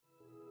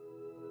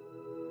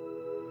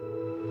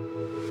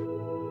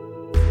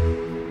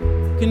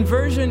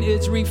Conversion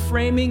is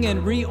reframing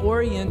and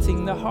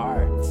reorienting the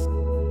heart.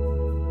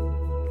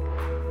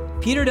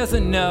 Peter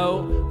doesn't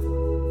know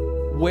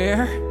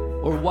where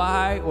or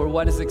why or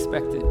what is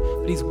expected,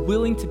 but he's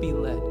willing to be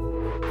led.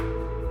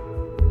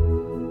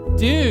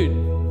 Dude,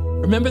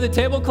 remember the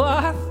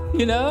tablecloth,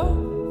 you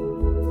know?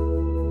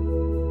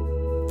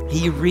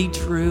 He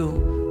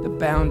redrew the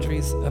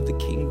boundaries of the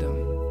kingdom.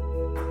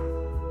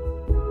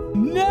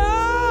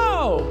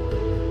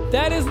 No!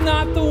 That is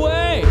not the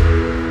way.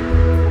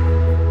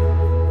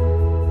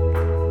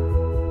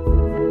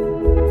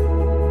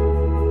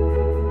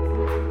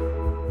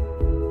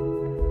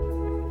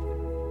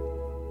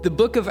 The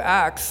book of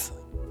Acts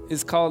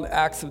is called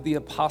Acts of the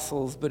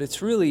Apostles, but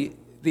it's really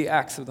the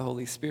Acts of the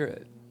Holy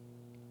Spirit.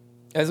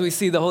 As we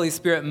see the Holy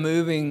Spirit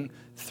moving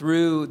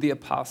through the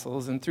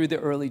apostles and through the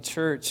early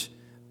church,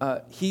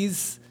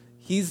 he's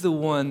the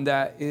one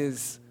that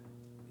is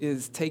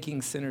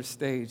taking center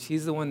stage.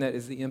 He's the one that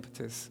is the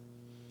impetus.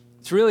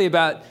 It's really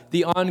about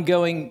the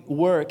ongoing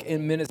work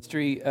and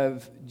ministry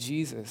of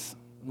Jesus.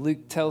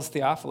 Luke tells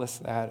Theophilus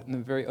that in the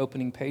very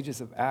opening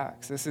pages of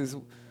Acts. This is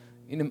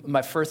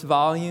my first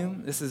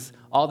volume. This is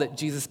all that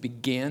Jesus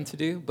began to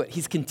do, but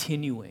he's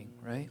continuing,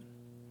 right?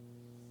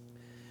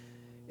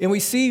 And we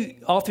see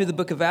all through the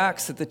book of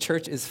Acts that the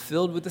church is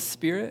filled with the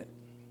Spirit,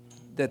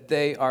 that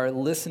they are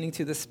listening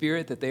to the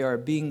Spirit, that they are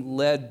being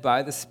led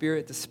by the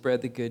Spirit to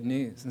spread the good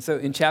news. And so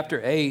in chapter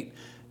 8,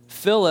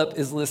 Philip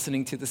is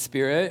listening to the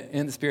Spirit,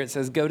 and the Spirit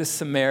says, go to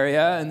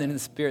Samaria, and then the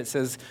Spirit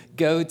says,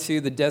 go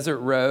to the desert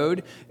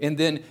road, and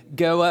then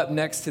go up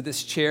next to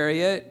this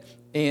chariot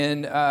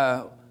and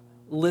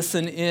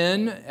listen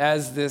in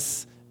as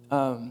this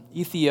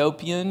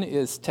Ethiopian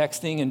is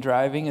texting and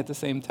driving at the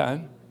same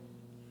time.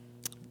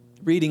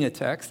 Reading a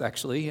text,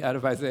 actually, out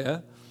of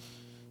Isaiah.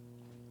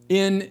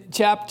 In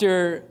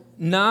chapter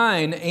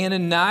 9,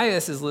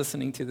 Ananias is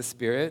listening to the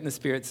Spirit, and the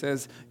Spirit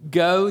says,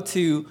 go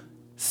to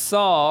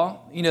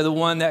Saul, the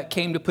one that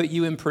came to put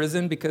you in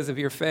prison because of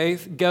your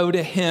faith. Go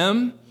to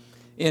him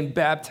and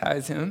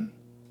baptize him.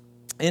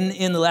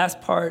 In the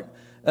last part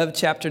of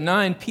chapter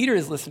 9, Peter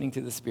is listening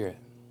to the Spirit.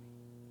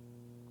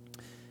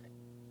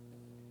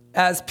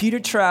 As Peter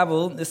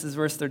traveled, this is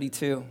verse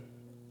 32,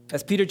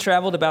 as Peter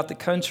traveled about the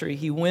country,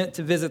 he went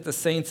to visit the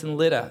saints in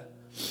Lydda.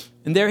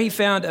 And there he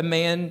found a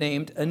man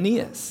named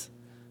Aeneas,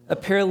 a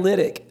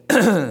paralytic,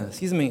 who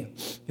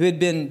had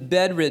been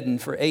bedridden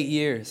for 8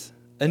 years.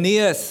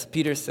 Aeneas,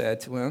 Peter said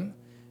to him,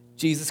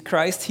 Jesus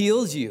Christ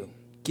heals you.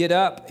 Get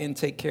up and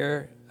take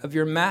care of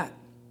your mat.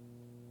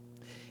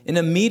 And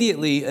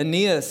immediately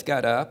Aeneas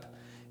got up,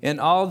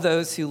 and all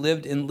those who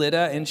lived in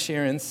Lydda and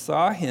Sharon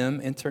saw him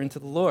and turned to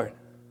the Lord.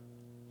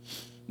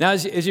 Now,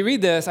 as you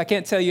read this, I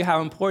can't tell you how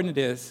important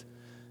it is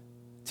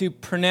to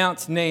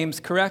pronounce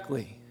names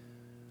correctly,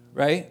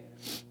 right?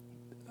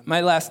 My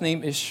last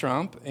name is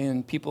Schrump,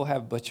 and people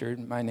have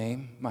butchered my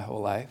name my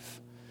whole life,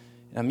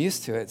 and I'm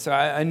used to it. So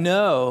I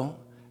know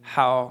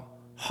how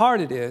hard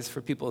it is for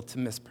people to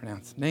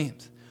mispronounce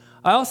names.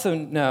 I also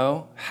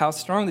know how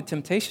strong the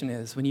temptation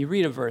is when you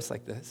read a verse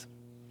like this,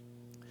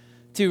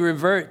 to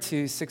revert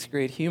to sixth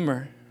grade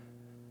humor.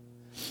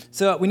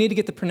 So we need to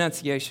get the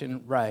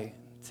pronunciation right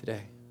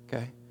today,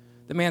 okay?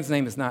 The man's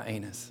name is not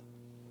Anus,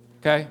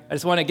 okay? I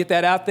just want to get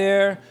that out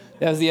there.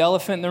 That was the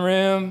elephant in the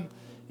room.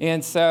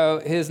 And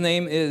so his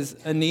name is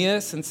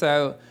Aeneas, and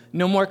so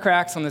no more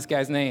cracks on this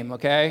guy's name,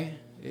 okay?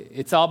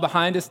 It's all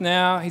behind us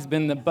now. He's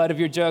been the butt of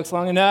your jokes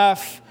long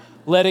enough.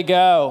 Let it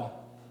go.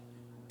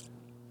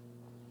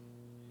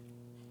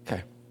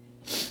 Okay.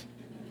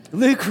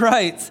 Luke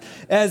writes,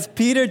 as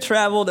Peter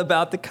traveled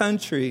about the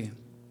country,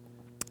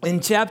 in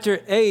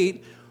chapter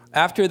 8,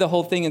 after the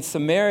whole thing in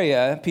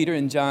Samaria, Peter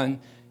and John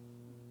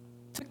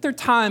took their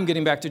time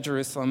getting back to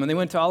Jerusalem, and they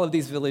went to all of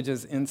these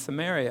villages in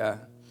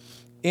Samaria.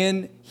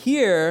 And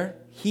here,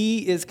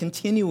 he is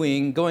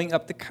continuing going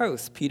up the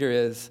coast, Peter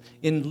is.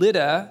 In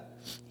Lydda,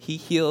 he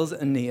heals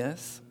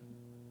Aeneas.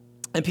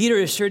 And Peter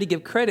is sure to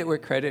give credit where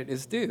credit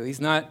is due. He's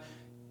not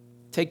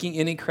taking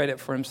any credit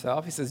for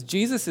himself. He says,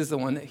 Jesus is the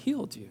one that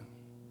healed you.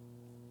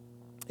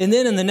 And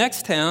then in the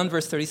next town,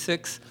 verse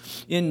 36,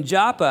 in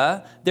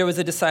Joppa, there was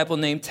a disciple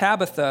named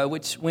Tabitha,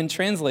 which when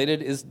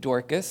translated is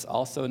Dorcas,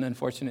 also an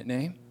unfortunate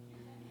name,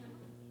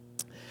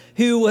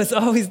 who was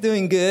always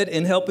doing good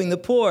and helping the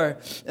poor.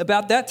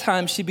 About that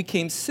time, she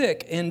became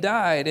sick and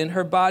died, and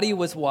her body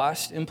was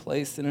washed and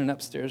placed in an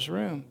upstairs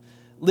room.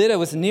 Lydda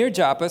was near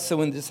Joppa, so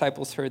when the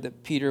disciples heard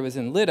that Peter was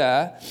in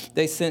Lydda,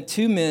 they sent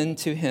 2 men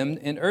to him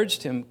and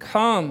urged him,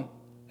 come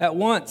at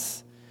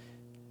once.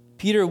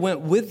 Peter went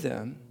with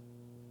them,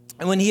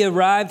 and when he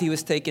arrived, he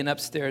was taken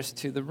upstairs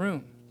to the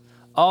room.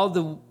 All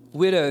the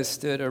widows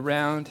stood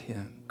around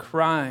him,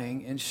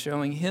 crying and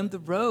showing him the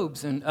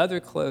robes and other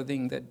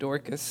clothing that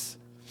Dorcas,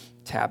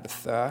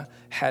 Tabitha,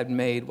 had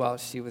made while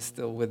she was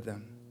still with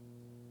them.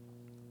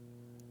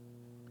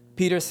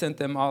 Peter sent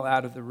them all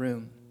out of the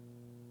room.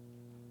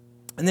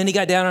 And then he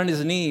got down on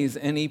his knees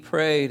and he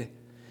prayed.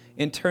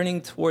 And turning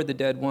toward the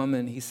dead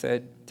woman, he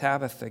said,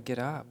 Tabitha, get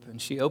up.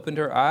 And she opened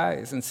her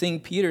eyes. And seeing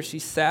Peter, she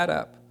sat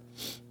up.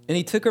 And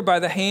he took her by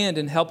the hand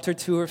and helped her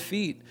to her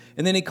feet.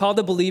 And then he called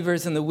the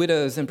believers and the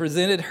widows and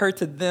presented her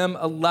to them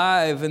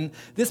alive. And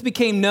this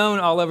became known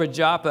all over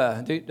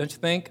Joppa, don't you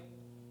think?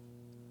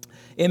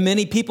 And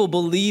many people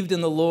believed in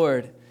the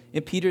Lord.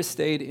 And Peter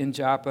stayed in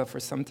Joppa for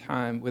some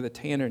time with a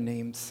tanner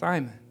named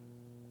Simon.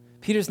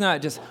 Peter's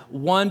not just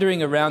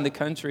wandering around the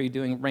country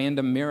doing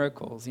random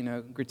miracles,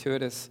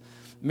 gratuitous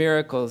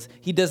miracles.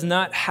 He does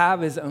not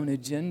have his own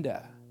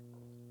agenda.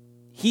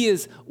 He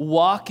is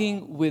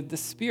walking with the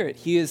Spirit.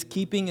 He is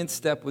keeping in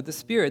step with the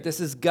Spirit.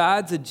 This is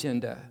God's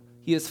agenda.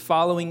 He is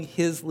following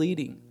his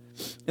leading.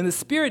 And the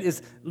Spirit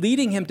is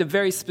leading him to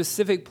very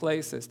specific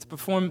places, to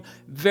perform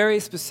very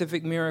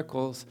specific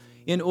miracles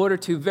in order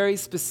to very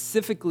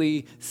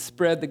specifically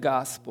spread the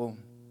gospel.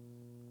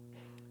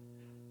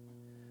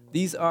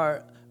 These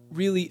are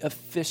really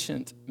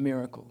efficient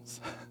miracles.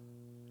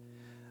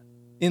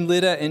 In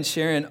Lydda and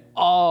Sharon,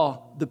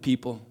 all the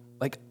people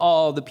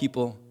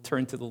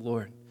turned to the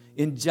Lord.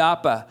 In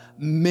Joppa,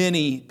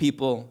 many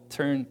people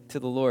turned to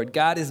the Lord.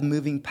 God is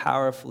moving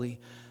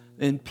powerfully,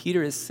 and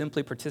Peter is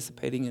simply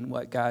participating in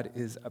what God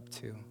is up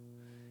to.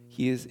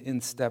 He is in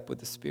step with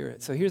the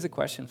Spirit. So here's a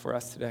question for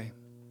us today.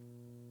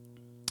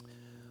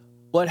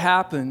 What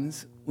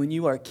happens when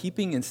you are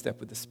keeping in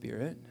step with the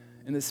Spirit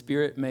and the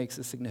Spirit makes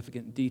a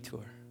significant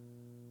detour?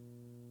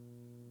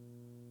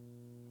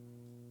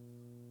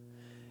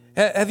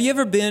 Have you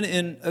ever been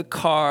in a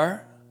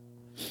car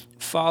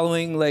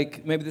following,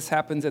 maybe this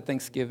happens at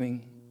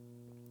Thanksgiving,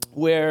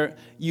 where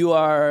you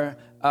are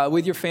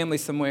with your family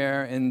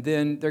somewhere and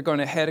then they're going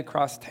to head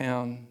across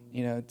town,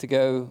 to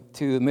go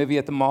to a movie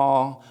at the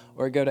mall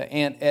or go to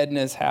Aunt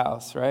Edna's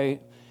house,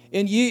 right?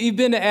 And you've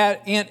been to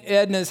Aunt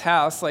Edna's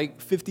house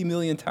 50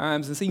 million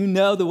times, and so you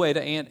know the way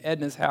to Aunt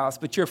Edna's house,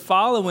 but you're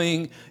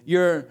following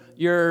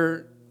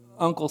your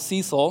Uncle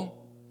Cecil,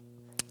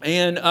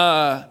 and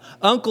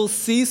Uncle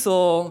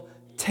Cecil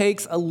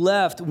takes a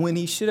left when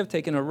he should have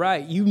taken a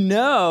right. You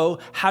know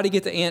how to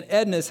get to Aunt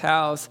Edna's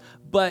house,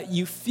 but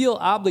you feel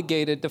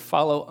obligated to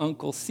follow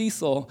Uncle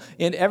Cecil,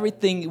 and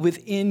everything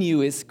within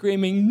you is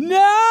screaming,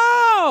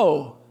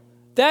 no,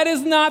 that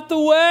is not the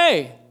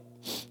way.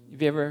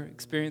 Have you ever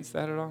experienced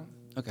that at all?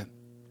 Okay.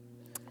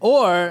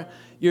 Or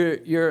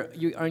you're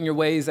on your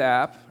Waze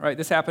app, right?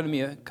 This happened to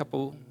me a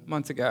couple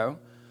months ago.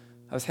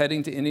 I was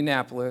heading to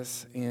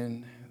Indianapolis,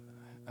 and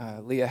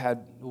Leah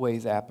had the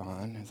Waze app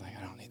on. I was like,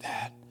 I don't need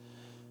that.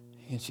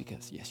 And she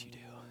goes, yes, you do.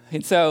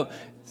 And so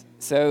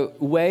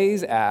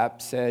Waze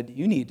app said,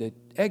 you need to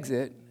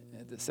exit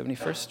at the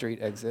 71st Street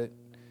exit.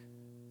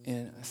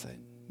 And I said,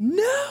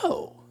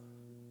 no,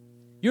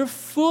 you're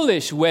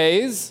foolish,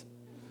 Waze.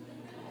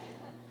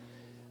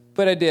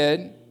 But I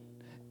did.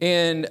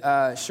 And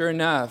sure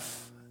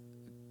enough,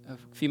 a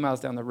few miles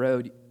down the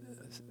road,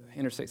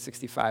 Interstate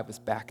 65 was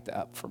backed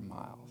up for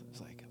miles. It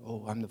was like,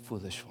 oh, I'm the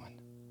foolish one,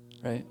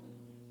 right?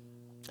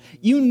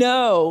 You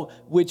know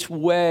which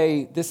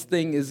way this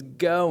thing is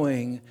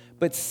going,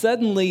 but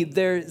suddenly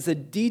there's a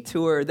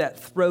detour that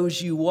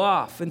throws you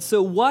off. And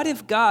so what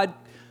if God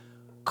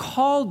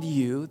called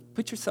you,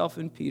 put yourself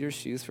in Peter's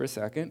shoes for a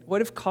second,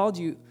 what if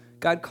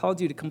God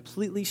called you to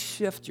completely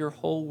shift your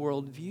whole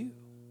worldview?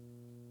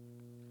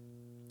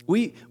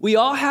 We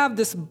all have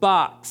this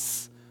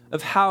box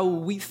of how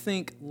we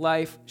think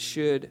life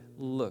should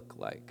look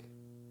like,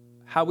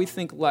 how we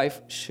think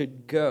life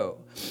should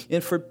go.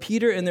 And for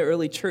Peter and the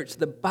early church,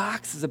 the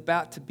box is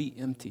about to be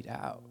emptied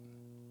out.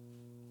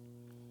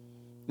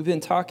 We've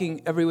been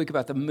talking every week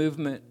about the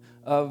movement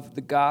of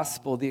the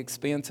gospel, the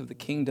expanse of the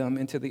kingdom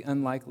into the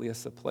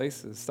unlikeliest of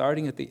places,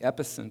 starting at the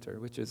epicenter,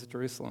 which is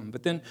Jerusalem,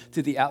 but then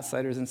to the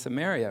outsiders in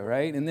Samaria,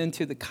 right? And then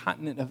to the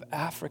continent of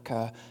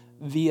Africa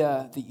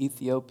via the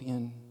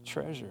Ethiopian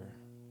treasure.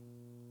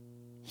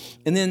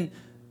 And then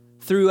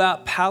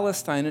throughout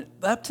Palestine, and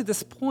up to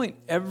this point,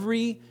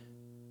 every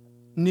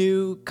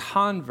new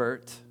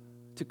convert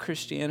to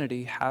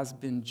Christianity has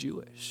been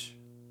Jewish.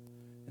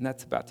 And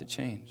that's about to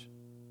change.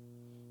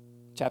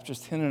 Chapters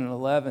 10 and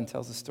 11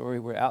 tells a story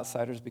where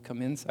outsiders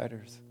become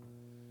insiders.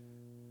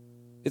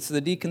 It's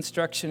the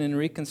deconstruction and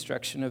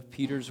reconstruction of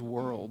Peter's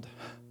world,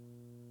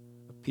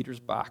 of Peter's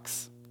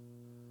box,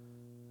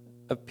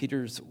 of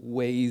Peter's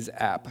Waze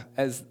app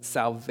as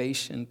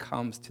salvation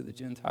comes to the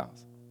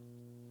Gentiles.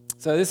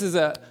 So this is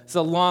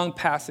a long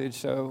passage,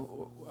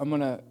 so I'm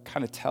going to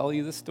kind of tell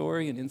you the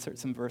story and insert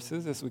some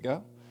verses as we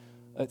go.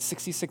 It's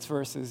 66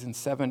 verses and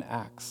 7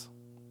 acts.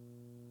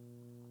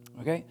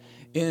 Okay?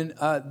 And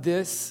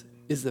this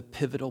is the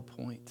pivotal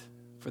point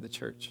for the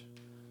church.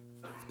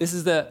 This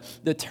is the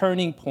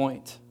turning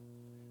point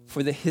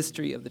for the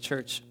history of the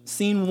church.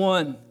 Scene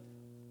 1,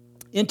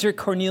 enter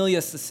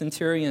Cornelius the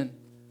centurion.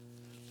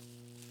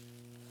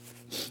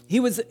 He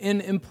was an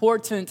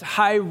important,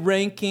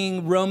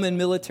 high-ranking Roman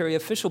military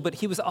official, but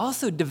he was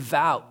also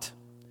devout.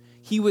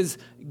 He was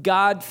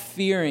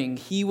God-fearing.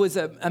 He was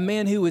a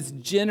man who was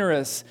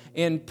generous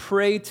and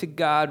prayed to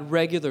God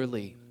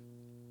regularly.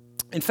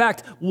 In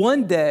fact,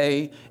 one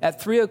day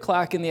at 3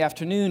 o'clock in the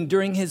afternoon,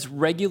 during his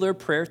regular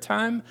prayer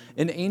time,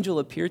 an angel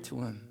appeared to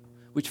him,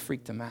 which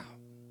freaked him out.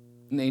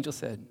 And the angel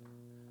said,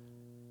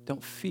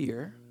 Don't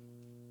fear.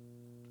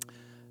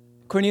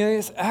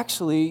 Cornelius,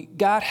 actually,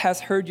 God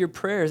has heard your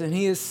prayers and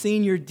he has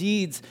seen your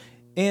deeds.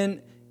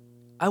 And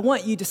I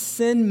want you to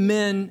send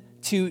men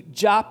to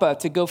Joppa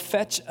to go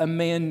fetch a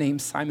man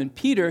named Simon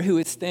Peter, who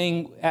is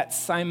staying at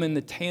Simon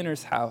the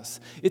tanner's house.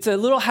 It's a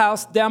little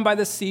house down by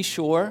the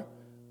seashore.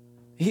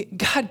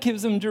 God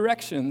gives him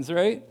directions,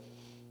 right?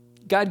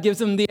 God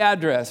gives him the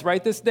address.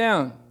 Write this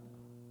down.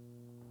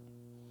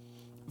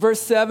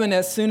 Verse 7,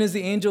 as soon as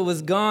the angel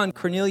was gone,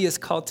 Cornelius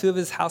called 2 of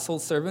his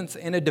household servants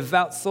and a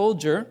devout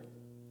soldier,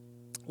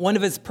 one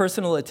of his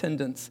personal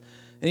attendants,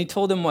 and he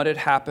told them what had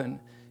happened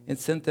and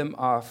sent them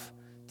off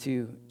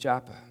to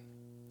Joppa.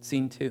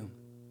 Scene 2.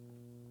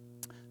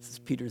 This is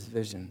Peter's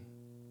vision.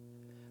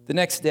 The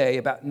next day,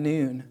 about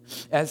noon,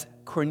 as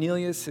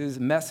Cornelius'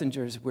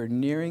 messengers were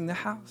nearing the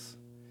house,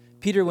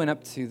 Peter went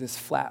up to this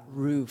flat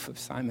roof of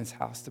Simon's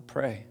house to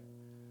pray.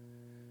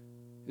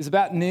 It was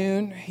about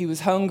noon. He was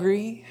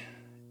hungry.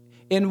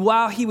 And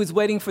while he was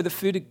waiting for the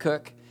food to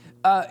cook,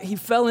 he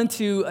fell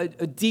into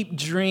a deep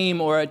dream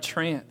or a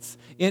trance.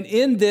 And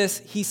in this,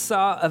 he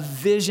saw a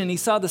vision. He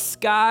saw the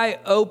sky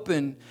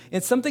open,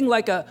 and something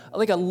like a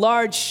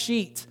large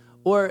sheet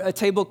or a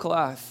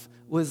tablecloth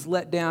was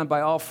let down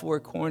by all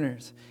 4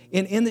 corners.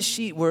 And in the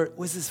sheet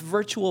was this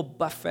virtual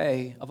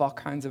buffet of all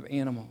kinds of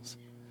animals.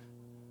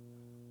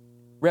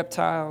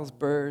 Reptiles,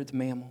 birds,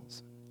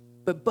 mammals,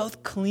 but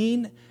both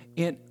clean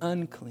and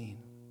unclean.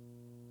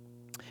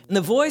 And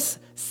the voice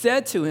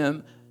said to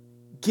him,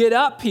 "Get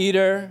up,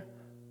 Peter,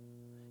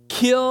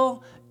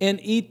 kill and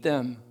eat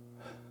them."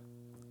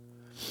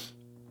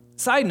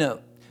 Side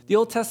note, the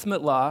Old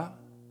Testament law,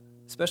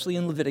 especially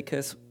in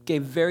Leviticus,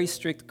 gave very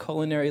strict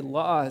culinary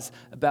laws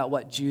about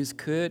what Jews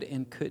could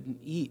and couldn't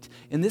eat.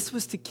 And this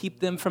was to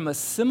keep them from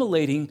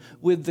assimilating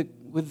with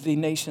the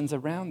nations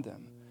around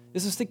them.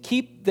 This was to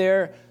keep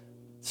their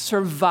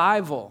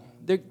survival,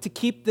 to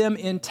keep them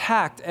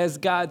intact as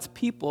God's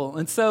people.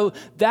 And so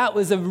that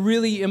was a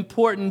really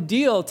important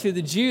deal to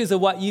the Jews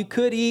of what you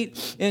could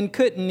eat and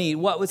couldn't eat,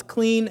 what was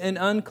clean and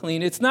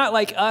unclean. It's not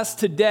like us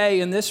today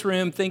in this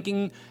room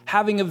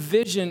having a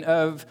vision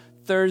of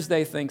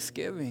Thursday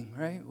Thanksgiving,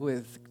 right?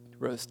 With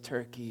roast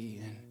turkey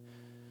and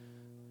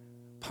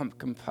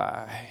pumpkin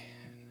pie,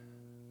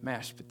 and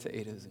mashed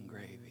potatoes and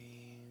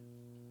gravy.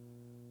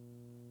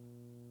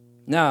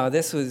 No,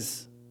 this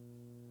was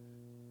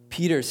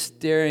Peter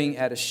staring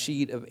at a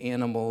sheet of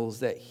animals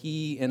that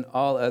he and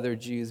all other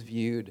Jews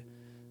viewed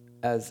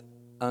as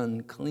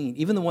unclean.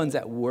 Even the ones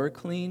that were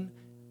clean,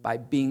 by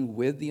being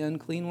with the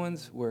unclean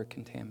ones, were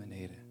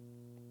contaminated.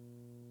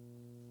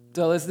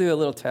 So let's do a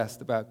little test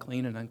about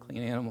clean and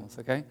unclean animals,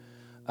 okay?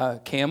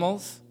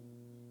 Camels.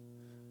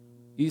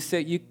 You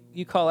say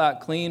you call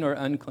out clean or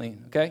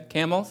unclean, okay?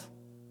 Camels?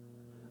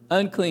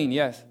 Unclean,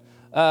 yes.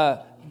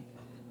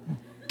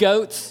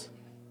 Goats?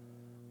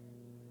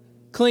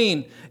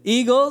 Clean.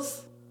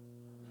 Eagles?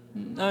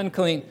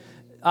 Unclean.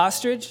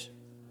 Ostrich?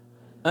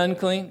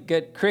 Unclean.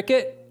 Good.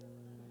 Cricket?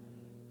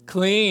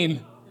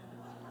 Clean.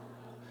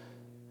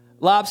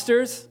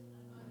 Lobsters?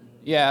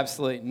 Yeah,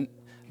 absolutely.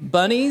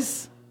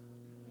 Bunnies?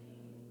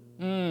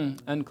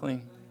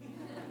 Unclean.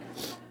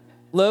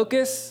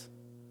 Locusts?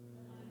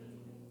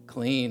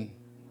 Clean.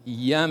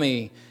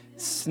 Yummy.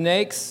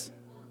 Snakes?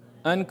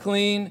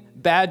 Unclean.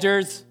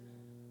 Badgers?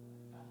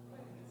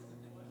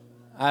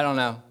 I don't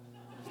know.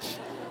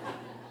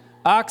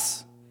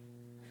 Ox?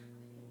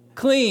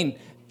 Clean.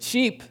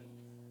 Sheep?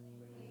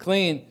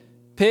 Clean.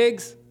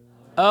 Pigs?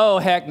 Oh,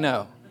 heck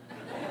no.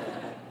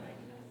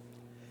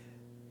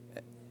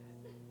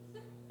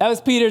 That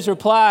was Peter's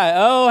reply.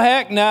 Oh,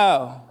 heck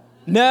no.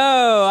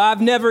 No, I've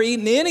never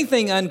eaten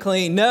anything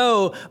unclean.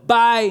 No,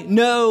 by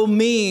no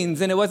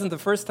means. And it wasn't the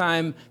first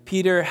time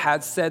Peter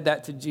had said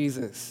that to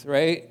Jesus,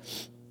 right?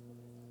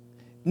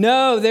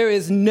 No, there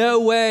is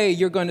no way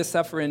you're going to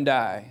suffer and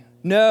die.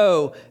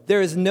 No,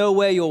 there is no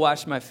way you'll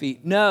wash my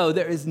feet. No,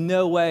 there is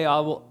no way I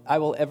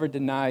will ever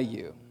deny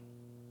you.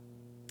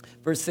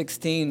 Verse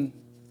 16.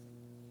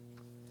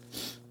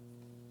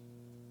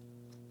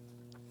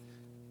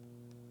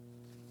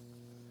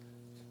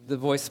 The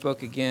voice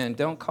spoke again.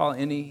 Don't call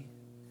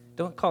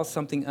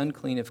something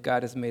unclean if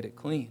God has made it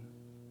clean.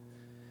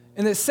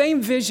 And the same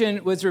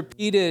vision was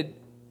repeated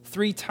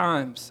 3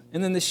 times,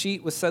 and then the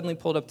sheet was suddenly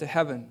pulled up to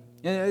heaven.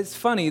 And it's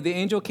funny, the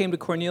angel came to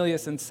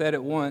Cornelius and said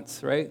it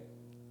once, right?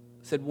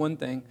 Said one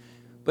thing.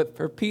 But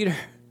for Peter,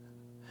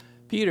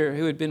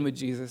 who had been with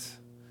Jesus,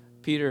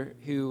 Peter,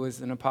 who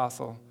was an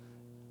apostle,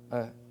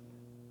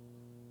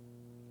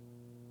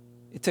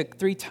 it took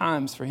 3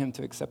 times for him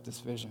to accept this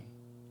vision.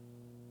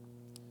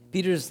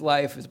 Peter's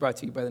life is brought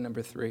to you by the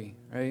number 3,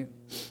 right?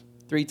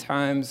 3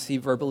 times he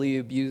verbally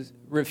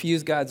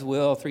refused God's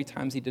will. 3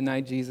 times he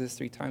denied Jesus.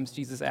 3 times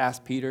Jesus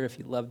asked Peter if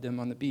he loved him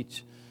on the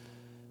beach.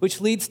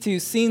 Which leads to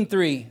scene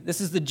 3. This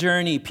is the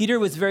journey. Peter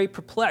was very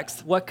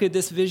perplexed. What could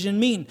this vision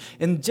mean?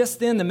 And just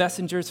then the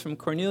messengers from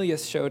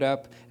Cornelius showed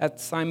up at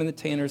Simon the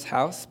tanner's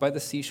house by the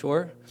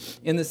seashore.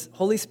 And the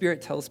Holy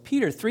Spirit tells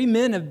Peter, 3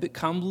 men have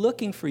come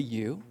looking for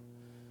you.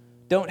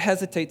 Don't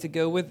hesitate to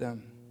go with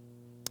them.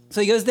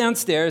 So he goes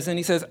downstairs and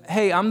he says,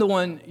 hey, I'm the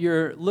one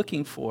you're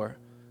looking for.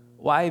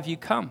 Why have you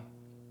come?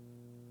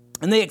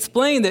 And they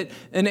explained that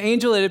an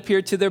angel had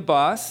appeared to their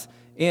boss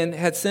and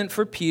had sent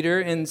for Peter.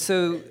 And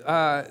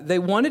so they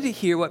wanted to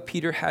hear what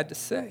Peter had to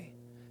say.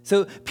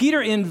 So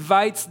Peter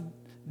invites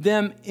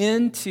them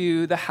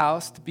into the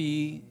house to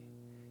be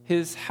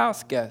his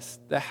house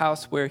guest, the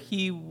house where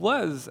he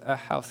was a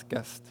house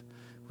guest,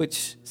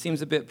 which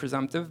seems a bit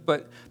presumptive.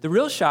 But the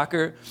real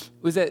shocker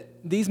was that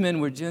these men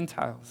were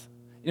Gentiles.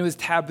 It was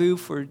taboo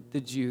for the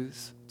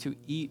Jews to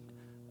eat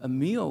a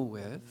meal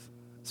with,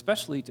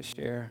 especially to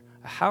share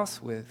a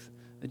house with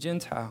a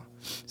Gentile.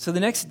 So the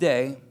next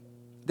day,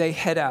 they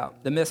head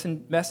out, the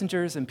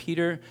messengers and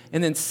Peter,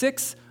 and then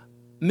 6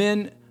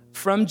 men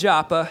from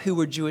Joppa who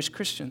were Jewish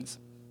Christians.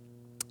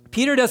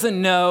 Peter doesn't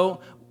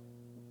know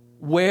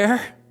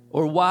where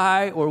or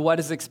why or what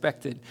is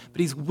expected,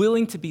 but he's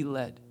willing to be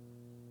led.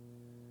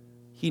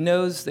 He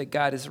knows that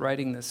God is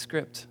writing this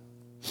script,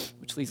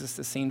 which leads us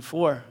to scene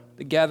 4,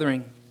 the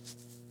gathering.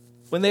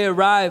 When they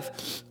arrive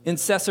in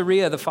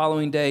Caesarea the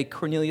following day,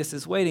 Cornelius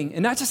is waiting.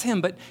 And not just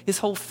him, but his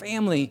whole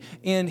family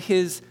and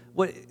his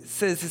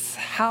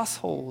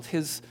household,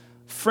 his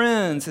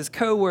friends, his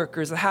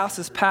co-workers. The house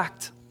is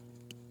packed.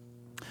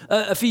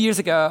 A few years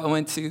ago, I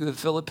went to the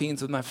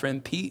Philippines with my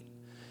friend Pete,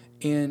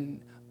 and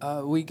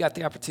we got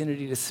the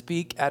opportunity to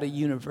speak at a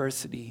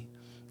university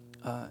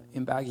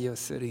in Baguio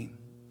City.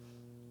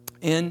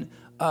 And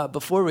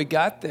before we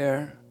got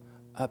there,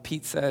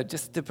 Pete said,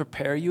 just to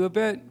prepare you a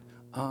bit,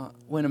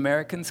 when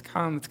Americans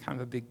come, it's kind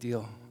of a big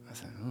deal. I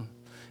said, oh.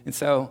 And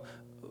so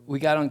we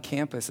got on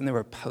campus, and there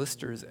were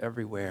posters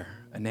everywhere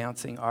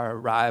announcing our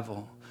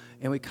arrival.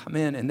 And we come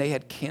in, and they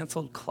had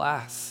canceled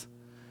class.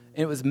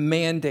 And it was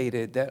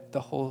mandated that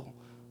the whole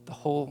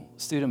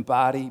student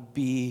body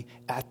be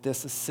at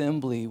this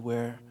assembly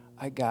where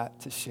I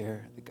got to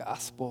share the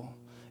gospel.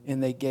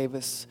 And they gave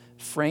us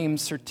framed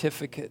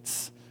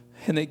certificates,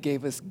 and they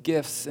gave us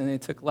gifts, and they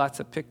took lots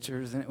of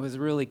pictures, and it was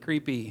really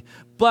creepy.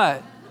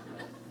 But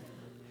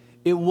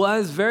it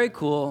was very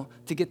cool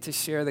to get to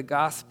share the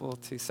gospel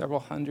to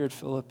several hundred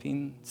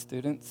Filipino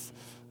students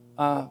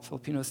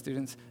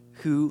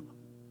who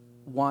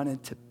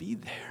wanted to be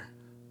there.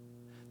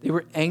 They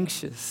were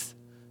anxious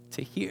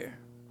to hear.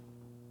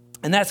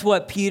 And that's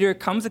what Peter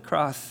comes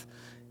across.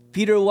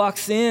 Peter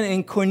walks in,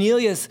 and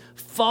Cornelius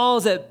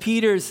falls at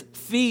Peter's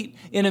feet,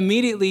 and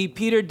immediately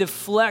Peter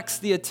deflects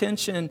the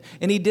attention,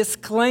 and he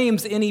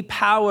disclaims any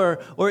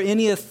power or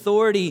any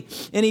authority,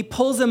 and he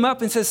pulls him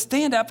up and says,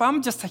 stand up,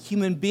 I'm just a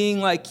human being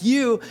like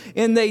you.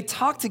 And they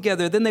talked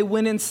together. Then they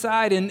went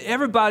inside, and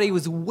everybody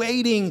was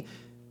waiting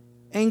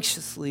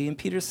anxiously. And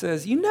Peter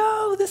says, you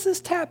know, this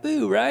is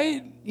taboo,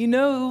 right? You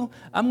know,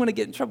 I'm going to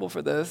get in trouble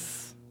for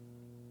this.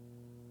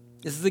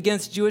 This is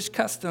against Jewish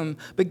custom,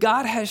 but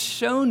God has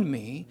shown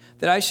me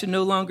that I should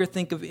no longer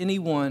think of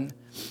anyone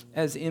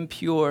as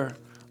impure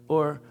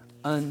or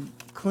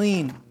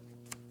unclean.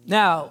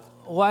 Now,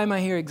 why am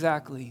I here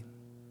exactly?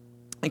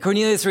 And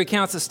Cornelius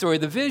recounts the story,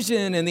 the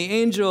vision and the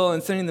angel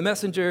and sending the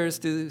messengers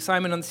to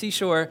Simon on the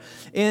seashore.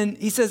 And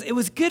he says, it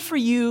was good for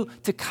you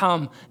to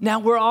come. Now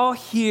we're all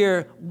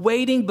here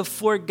waiting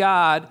before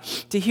God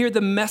to hear the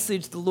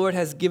message the Lord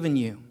has given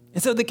you.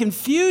 And so the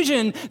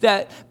confusion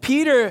that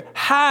Peter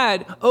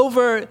had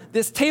over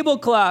this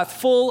tablecloth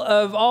full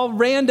of all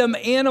random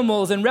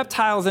animals and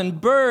reptiles and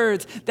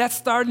birds, that's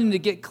starting to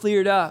get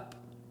cleared up.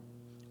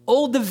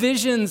 Old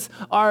divisions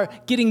are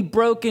getting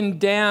broken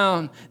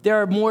down. There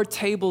are more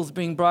tables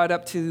being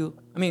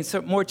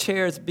more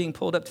chairs being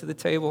pulled up to the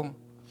table.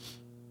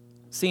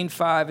 Scene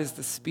 5 is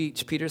the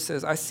speech. Peter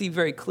says, I see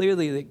very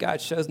clearly that God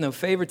shows no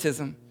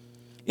favoritism.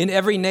 In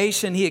every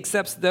nation, he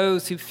accepts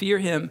those who fear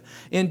him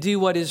and do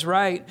what is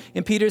right.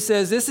 And Peter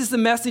says, this is the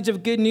message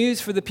of good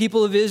news for the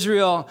people of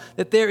Israel,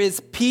 that there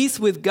is peace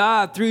with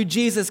God through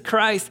Jesus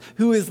Christ,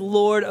 who is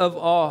Lord of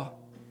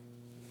all.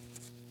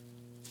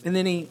 And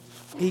then he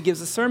gives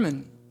a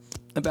sermon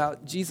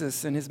about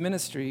Jesus and his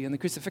ministry and the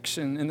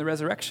crucifixion and the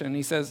resurrection.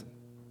 He says,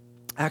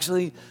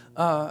 actually,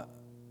 I'm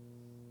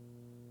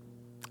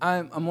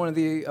one of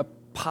the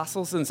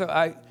apostles, and so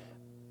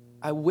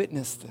I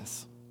witnessed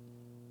this.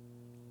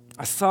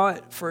 I saw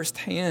it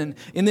firsthand.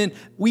 And then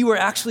we were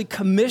actually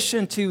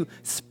commissioned to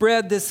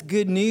spread this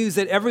good news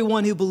that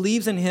everyone who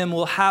believes in him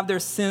will have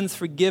their sins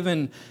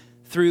forgiven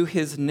through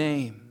his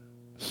name.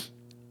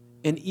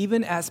 And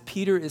even as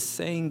Peter is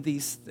saying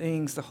these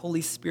things, the Holy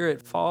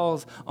Spirit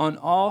falls on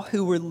all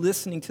who were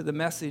listening to the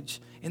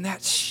message. And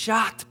that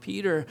shocked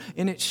Peter,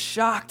 and it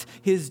shocked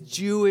his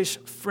Jewish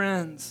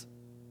friends.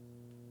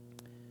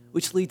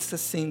 Which leads to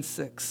scene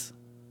 6,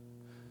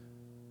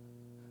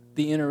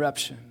 the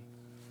interruption.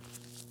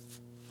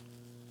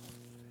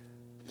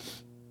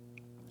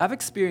 I've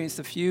experienced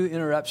a few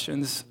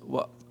interruptions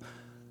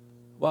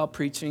while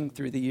preaching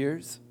through the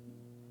years.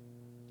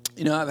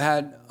 You know, I've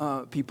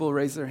had people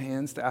raise their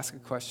hands to ask a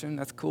question.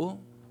 That's cool.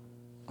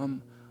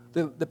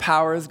 The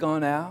power has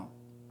gone out.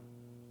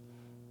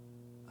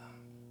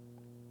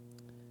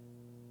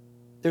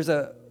 There's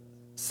a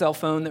cell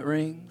phone that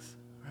rings.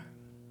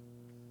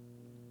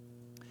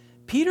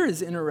 Peter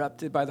is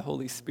interrupted by the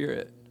Holy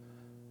Spirit.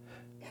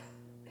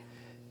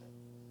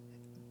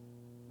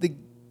 The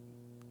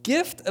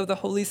gift of the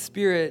Holy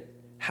Spirit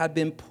had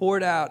been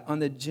poured out on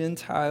the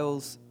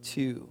Gentiles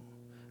too,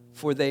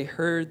 for they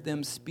heard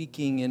them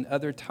speaking in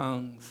other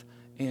tongues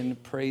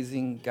and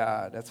praising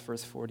God. That's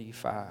verse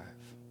 45.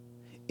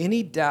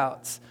 Any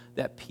doubts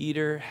that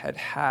Peter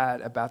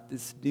had about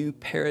this new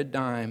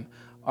paradigm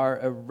are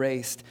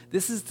erased.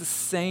 This is the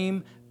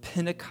same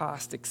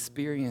Pentecost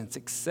experience,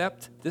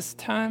 except this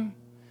time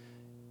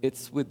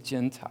it's with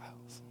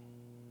Gentiles.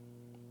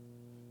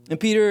 And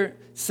Peter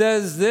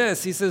says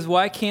this, he says,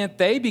 why can't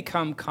they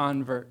become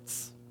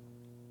converts?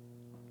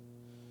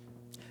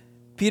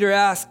 Peter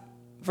asked,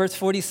 verse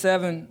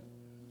 47,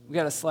 we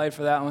got a slide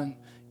for that one.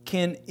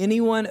 Can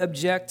anyone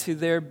object to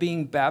their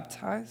being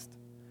baptized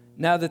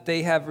now that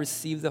they have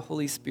received the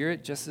Holy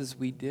Spirit just as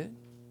we did?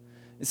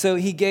 And so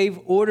he gave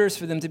orders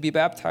for them to be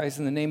baptized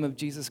in the name of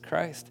Jesus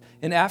Christ.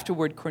 And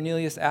afterward,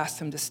 Cornelius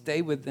asked him to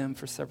stay with them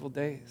for several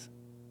days.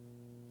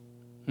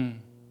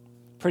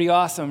 Pretty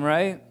awesome,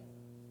 right?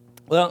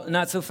 Well,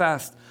 not so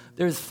fast.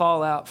 There's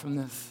fallout from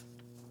this.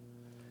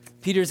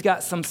 Peter's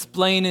got some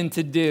splaining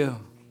to do,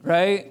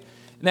 right?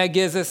 And that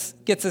gets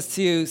us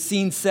to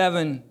scene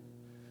 7,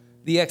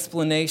 the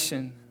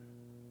explanation.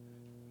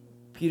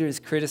 Peter is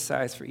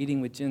criticized for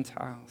eating with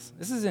Gentiles.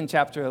 This is in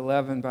chapter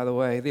 11, by the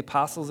way. The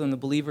apostles and the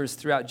believers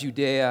throughout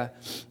Judea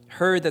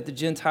heard that the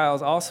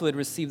Gentiles also had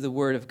received the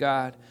word of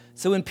God.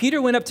 So when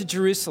Peter went up to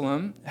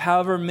Jerusalem,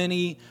 however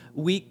many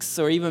weeks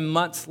or even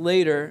months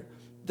later,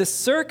 the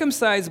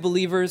circumcised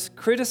believers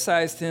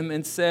criticized him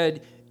and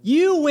said,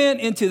 "You went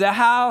into the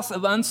house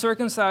of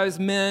uncircumcised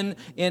men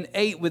and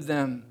ate with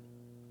them."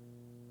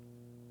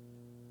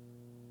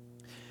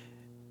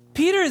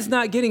 Peter is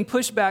not getting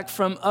pushback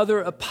from other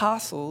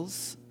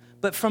apostles,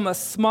 but from a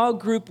small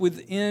group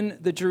within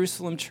the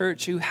Jerusalem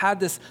church who had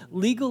this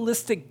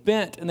legalistic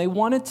bent, and they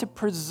wanted to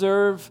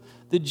preserve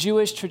the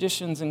Jewish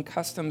traditions and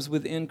customs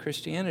within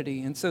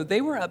Christianity. And so they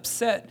were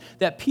upset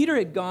that Peter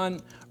had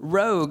gone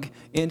rogue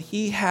and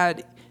he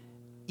had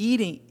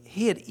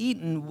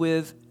eaten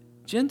with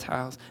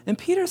Gentiles. And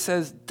Peter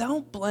says,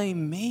 "Don't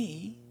blame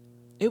me.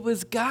 It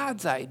was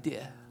God's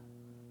idea."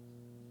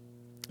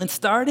 And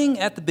starting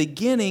at the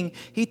beginning,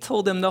 he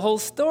told them the whole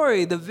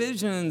story, the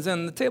visions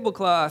and the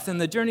tablecloth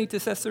and the journey to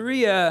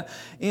Caesarea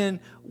and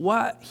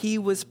what he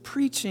was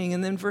preaching.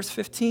 And then verse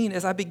 15,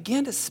 as I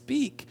began to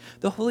speak,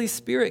 the Holy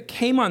Spirit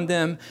came on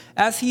them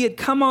as he had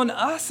come on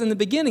us in the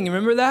beginning.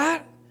 Remember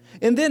that?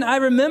 And then I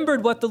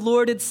remembered what the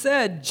Lord had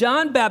said.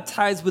 John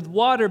baptized with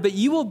water, but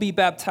you will be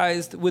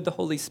baptized with the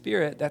Holy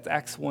Spirit. That's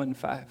Acts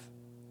 1:5.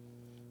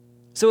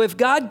 So if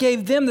God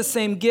gave them the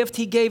same gift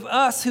he gave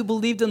us who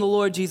believed in the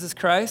Lord Jesus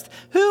Christ,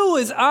 who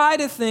was I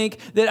to think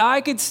that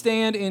I could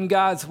stand in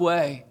God's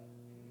way?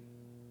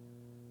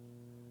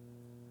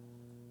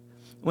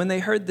 When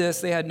they heard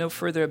this, they had no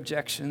further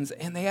objections,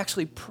 and they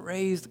actually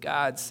praised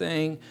God,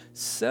 saying,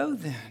 "So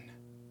then,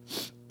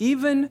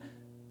 even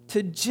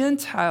to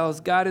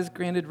Gentiles, God has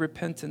granted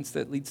repentance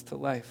that leads to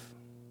life."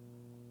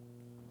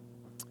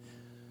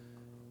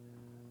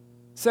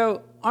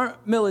 So our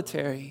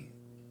military,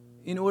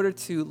 in order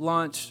to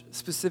launch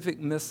specific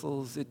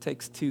missiles, it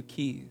takes 2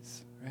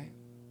 keys, right?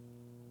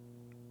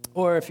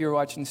 Or if you're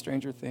watching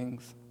Stranger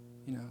Things,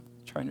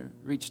 trying to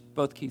reach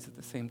both keys at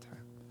the same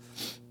time.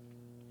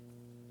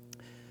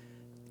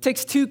 It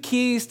takes 2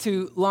 keys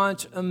to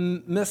launch a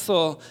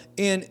missile.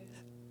 And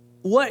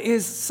what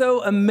is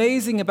so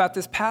amazing about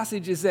this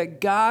passage is that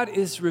God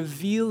is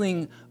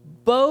revealing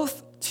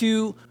both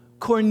to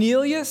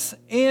Cornelius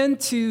and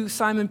to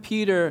Simon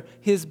Peter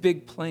his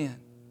big plan.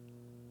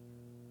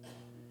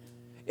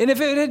 And if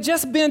it had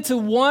just been to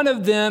one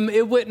of them,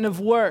 it wouldn't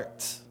have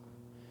worked.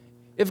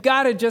 If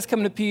God had just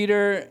come to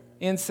Peter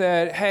and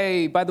said,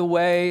 "Hey, by the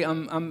way,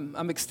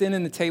 I'm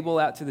extending the table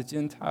out to the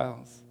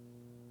Gentiles,"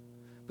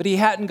 but he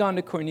hadn't gone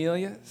to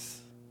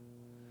Cornelius,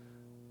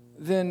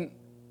 then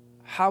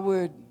how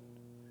would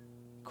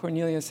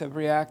Cornelius have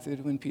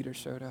reacted when Peter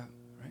showed up,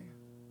 right?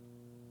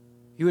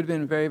 He would have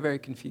been very, very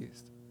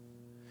confused.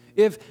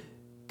 If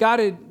God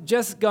had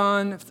just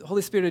gone, if the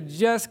Holy Spirit had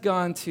just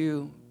gone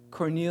to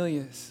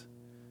Cornelius,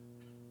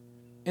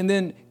 and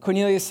then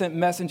Cornelius sent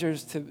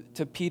messengers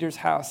to Peter's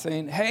house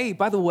saying, "Hey,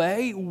 by the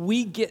way,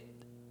 we get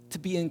to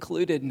be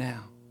included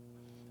now."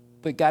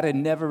 But God had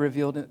never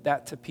revealed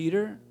that to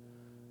Peter,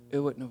 it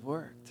wouldn't have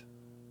worked.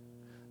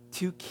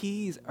 2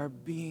 keys are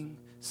being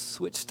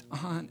switched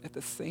on at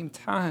the same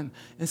time.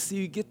 And so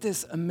you get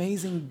this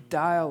amazing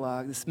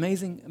dialogue, this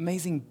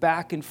amazing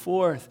back and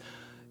forth.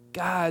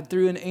 God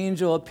through an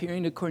angel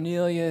appearing to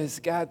Cornelius,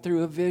 God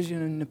through a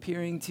vision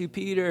appearing to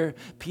Peter.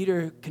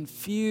 Peter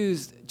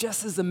confused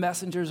just as the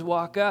messengers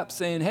walk up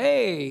saying,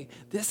 "Hey,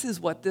 this is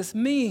what this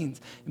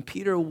means." And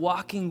Peter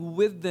walking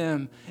with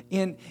them.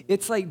 And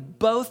it's like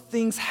both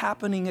things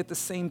happening at the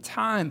same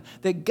time,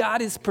 that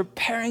God is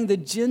preparing the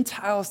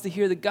Gentiles to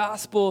hear the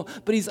gospel,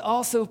 but he's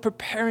also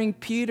preparing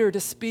Peter to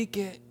speak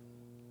it.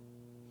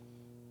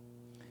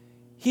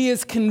 He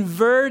is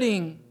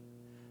converting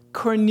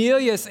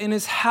Cornelius and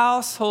his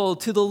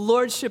household to the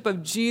lordship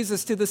of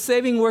Jesus, to the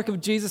saving work of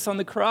Jesus on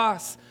the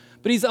cross.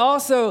 But he's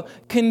also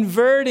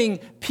converting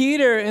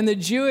Peter and the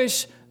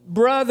Jewish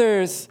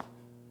brothers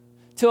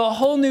to a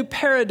whole new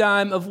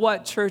paradigm of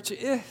what church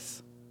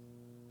is.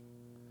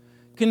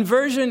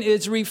 Conversion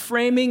is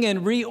reframing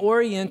and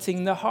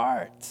reorienting the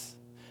heart.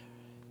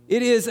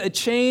 It is a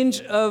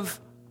change of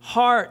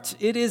heart.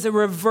 It is a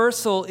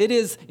reversal. It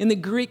is, in the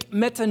Greek,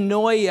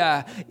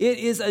 metanoia. It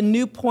is a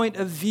new point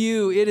of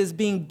view. It is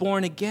being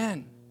born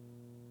again.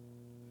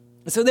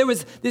 So there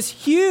was this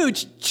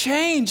huge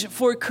change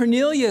for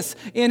Cornelius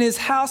and his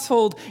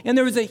household, and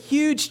there was a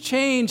huge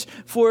change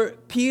for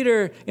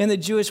Peter and the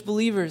Jewish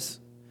believers.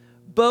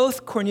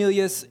 Both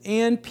Cornelius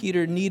and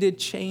Peter needed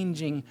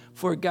changing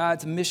for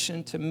God's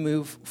mission to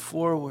move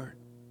forward.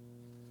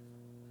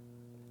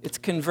 It's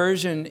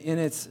conversion in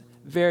its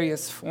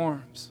various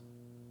forms.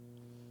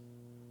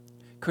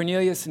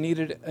 Cornelius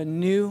needed a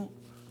new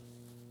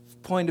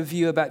point of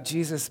view about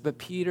Jesus, but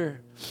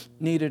Peter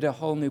needed a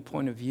whole new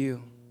point of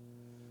view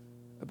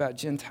about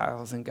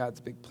Gentiles and God's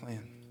big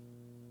plan.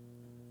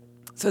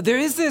 So there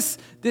is this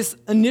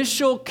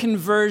initial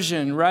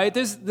conversion, right?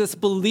 There's this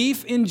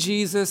belief in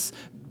Jesus,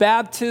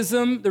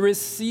 baptism, the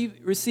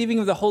receiving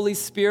of the Holy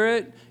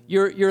Spirit,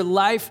 your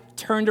life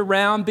turned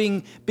around,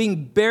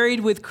 being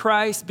buried with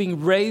Christ,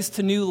 being raised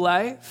to new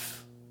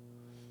life.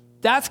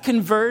 That's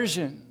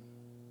conversion.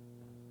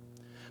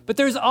 But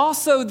there's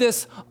also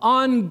this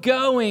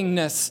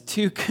ongoingness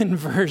to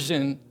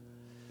conversion.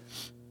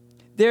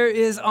 There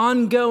is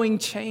ongoing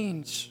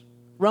change.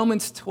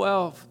 Romans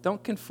 12,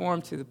 don't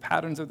conform to the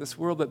patterns of this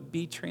world, but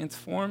be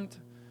transformed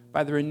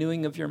by the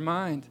renewing of your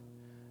mind.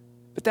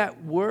 But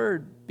that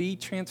word, be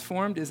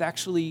transformed, is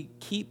actually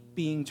keep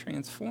being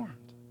transformed.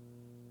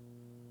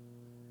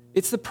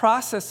 It's the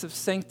process of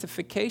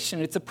sanctification.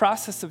 It's a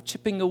process of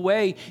chipping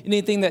away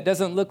anything that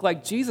doesn't look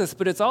like Jesus,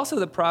 but it's also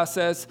the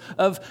process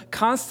of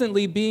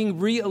constantly being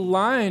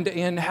realigned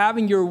and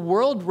having your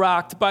world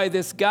rocked by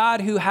this God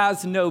who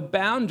has no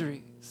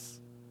boundaries.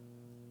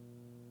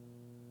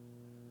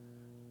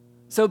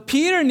 So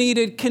Peter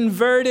needed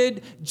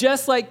converted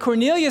just like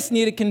Cornelius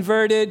needed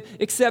converted,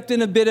 except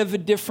in a bit of a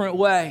different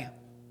way.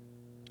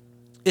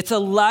 It's a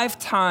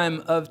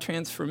lifetime of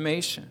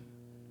transformation.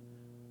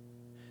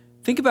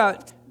 Think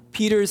about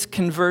Peter's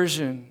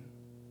conversion.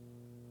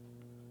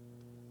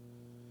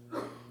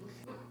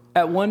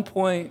 At one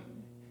point,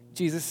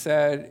 Jesus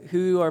said,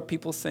 "Who are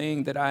people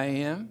saying that I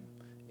am?"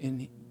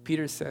 And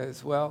Peter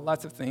says, "Well,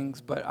 lots of things,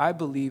 but I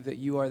believe that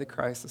you are the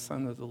Christ, the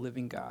Son of the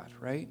living God,"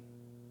 right?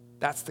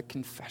 That's the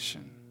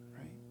confession,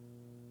 right?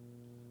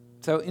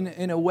 So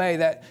in a way,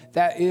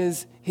 that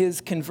is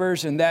his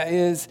conversion. That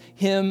is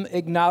him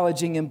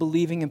acknowledging and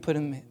believing and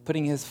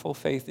putting his full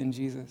faith in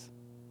Jesus.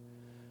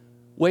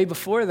 Way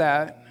before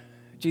that,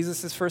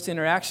 Jesus' first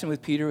interaction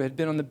with Peter had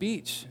been on the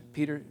beach.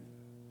 Peter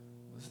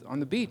was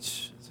on the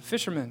beach as a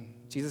fisherman.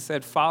 Jesus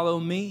said, "Follow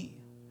me."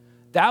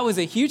 That was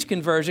a huge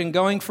conversion,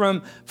 going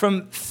from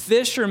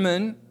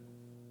fisherman,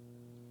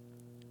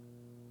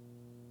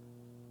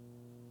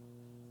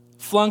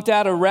 flunked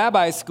out of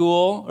rabbi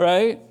school,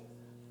 right,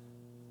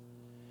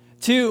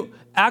 to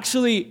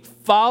actually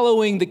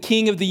following the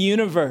King of the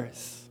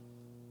universe.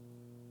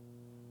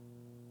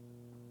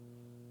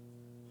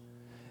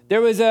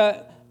 There was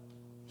a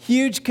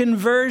huge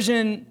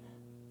conversion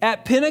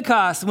at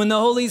Pentecost when the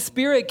Holy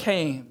Spirit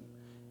came.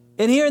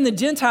 And here in the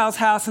Gentiles'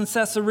 house in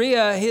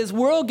Caesarea, his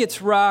world gets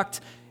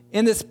rocked,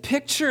 and this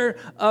picture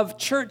of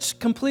church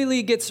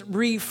completely gets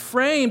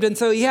reframed. And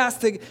so he has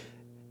to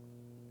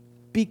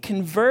be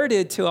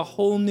converted to a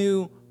whole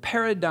new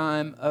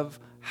paradigm of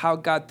how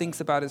God thinks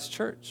about his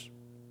church.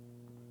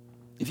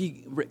 If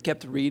you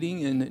kept reading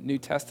in the New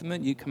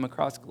Testament, you come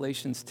across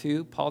Galatians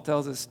 2. Paul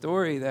tells a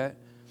story that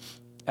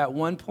at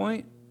one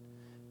point,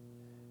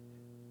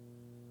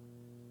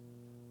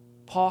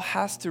 Paul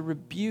has to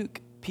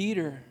rebuke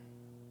Peter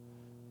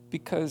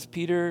because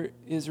Peter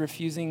is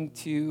refusing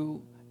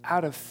to,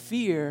 out of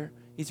fear,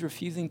 he's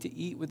refusing to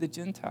eat with the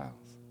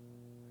Gentiles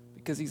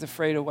because he's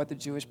afraid of what the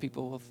Jewish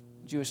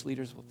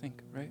leaders will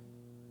think, right?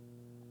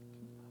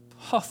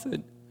 Paul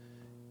said,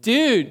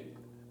 "Dude,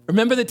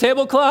 remember the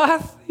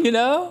tablecloth, you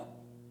know?"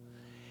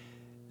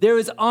 There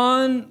was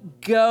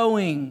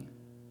ongoing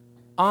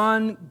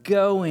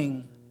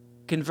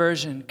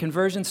conversion.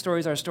 Conversion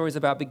stories are stories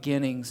about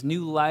beginnings,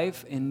 new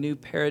life and new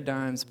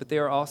paradigms, but they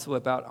are also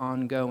about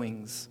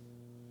ongoings.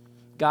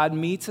 God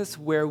meets us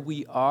where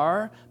we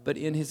are, but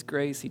in his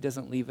grace, he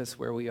doesn't leave us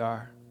where we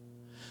are.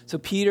 So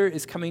Peter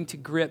is coming to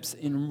grips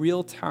in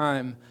real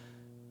time,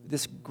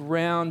 this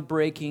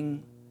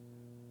ground-shaking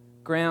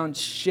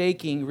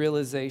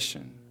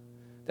realization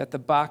that the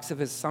box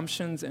of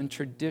assumptions and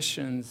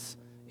traditions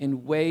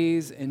in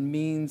ways and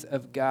means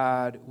of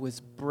God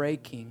was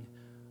breaking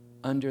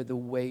under the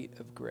weight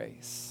of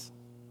grace.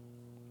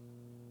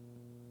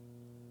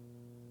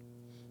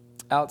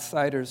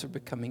 Outsiders are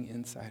becoming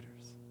insiders.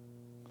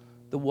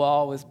 The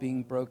wall was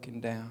being broken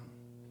down.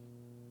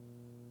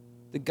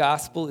 The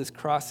gospel is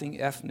crossing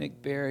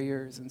ethnic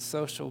barriers and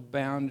social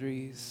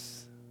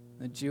boundaries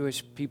The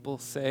Jewish people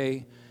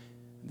say,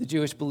 the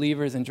Jewish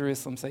believers in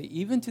Jerusalem say,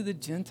 even to the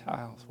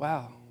Gentiles.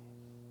 Wow.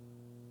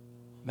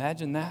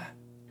 Imagine that.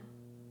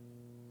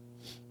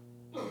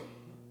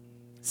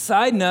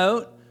 Side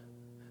note,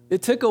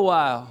 it took a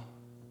while.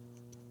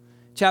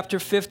 Chapter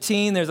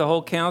 15, there's a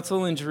whole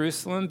council in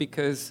Jerusalem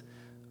because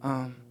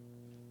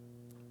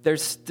they're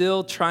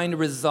still trying to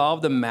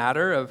resolve the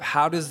matter of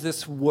how does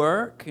this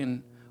work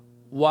and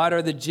what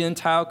are the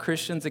Gentile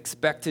Christians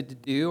expected to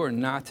do or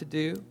not to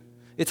do.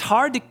 It's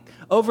hard to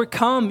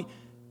overcome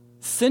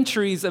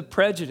centuries of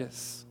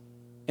prejudice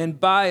and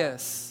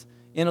bias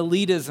and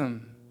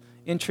elitism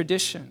and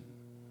tradition.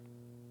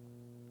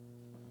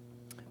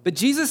 But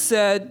Jesus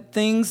said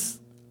things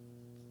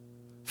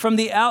from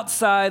the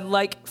outside,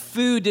 like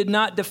food did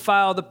not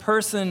defile the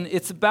person.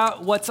 It's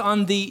about what's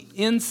on the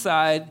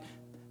inside,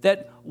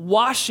 that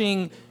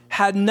washing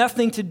had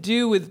nothing to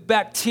do with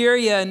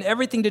bacteria and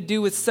everything to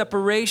do with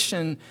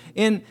separation.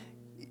 And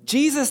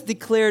Jesus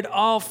declared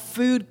all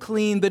food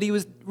clean, but he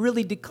was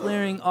really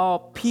declaring all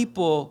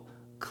people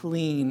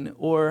clean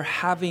or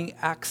having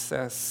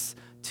access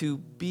to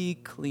be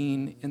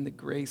clean in the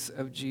grace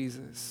of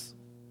Jesus.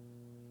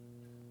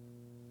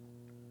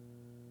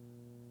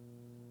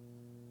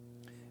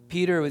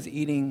 Peter was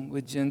eating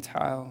with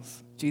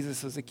Gentiles.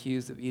 Jesus was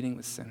accused of eating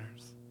with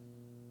sinners.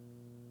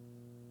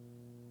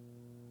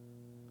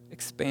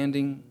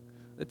 Expanding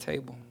the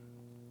table.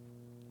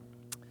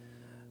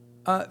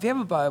 If you have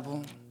a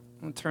Bible,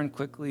 I'll turn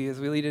quickly as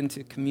we lead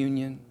into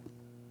communion.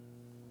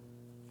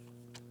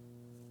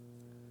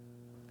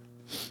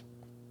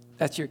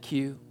 That's your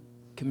cue,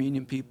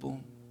 communion people.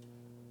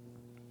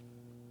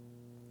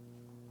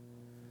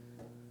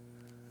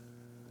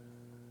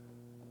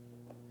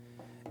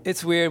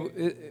 It's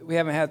weird. We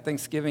haven't had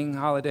Thanksgiving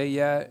holiday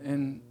yet,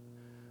 and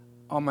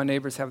all my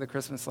neighbors have the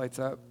Christmas lights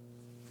up.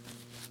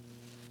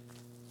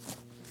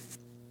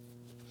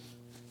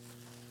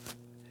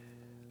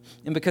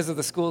 And because of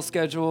the school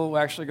schedule, we're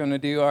actually going to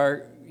do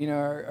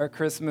our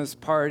Christmas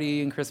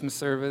party and Christmas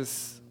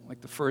service like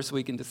the first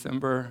week in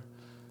December.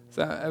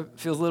 So it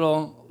feels a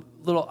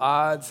little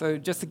odd. So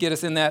just to get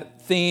us in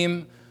that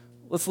theme,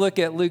 let's look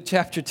at Luke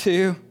chapter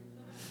 2.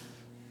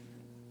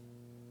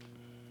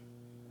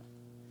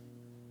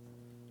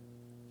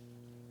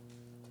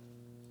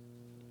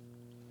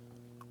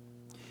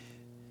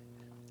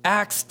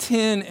 Acts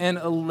 10 and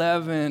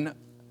 11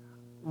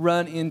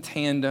 run in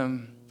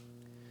tandem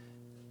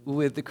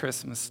with the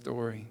Christmas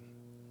story.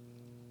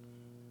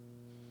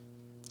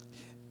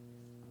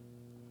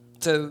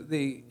 So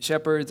the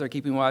shepherds are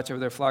keeping watch over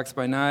their flocks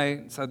by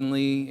night.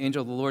 Suddenly,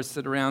 angel of the Lord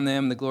stood around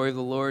them. The glory of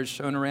the Lord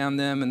shone around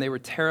them, and they were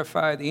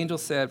terrified. The angel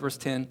said, verse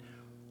 10,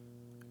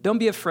 "Don't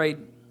be afraid,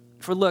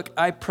 for look,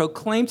 I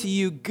proclaim to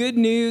you good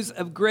news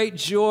of great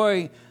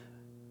joy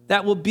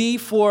that will be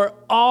for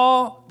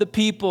all the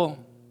people.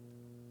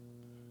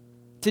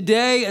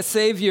 Today, a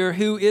Savior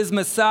who is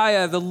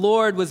Messiah, the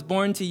Lord, was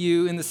born to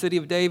you in the city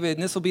of David.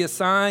 And this will be a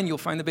sign. You'll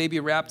find the baby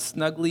wrapped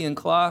snugly in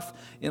cloth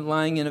and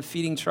lying in a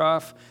feeding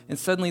trough." And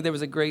suddenly there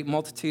was a great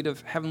multitude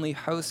of heavenly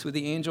hosts with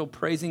the angel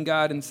praising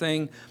God and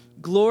saying,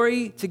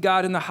 "Glory to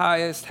God in the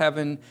highest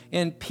heaven,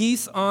 and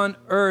peace on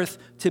earth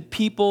to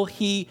people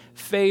he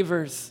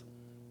favors."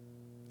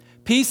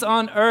 Peace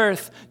on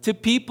earth to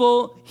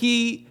people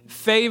he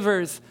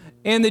favors.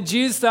 And the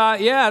Jews thought,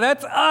 yeah,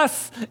 that's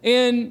us.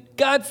 And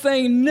God's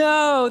saying,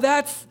 no,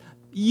 that's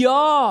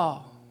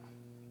y'all.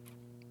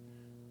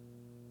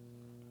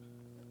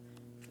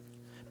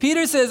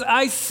 Peter says,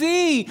 I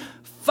see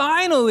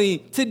finally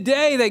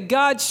today that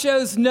God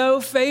shows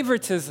no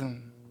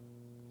favoritism.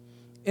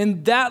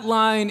 And that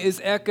line is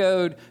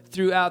echoed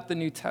throughout the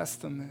New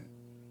Testament.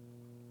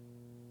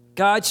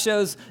 God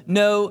shows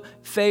no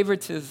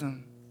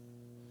favoritism.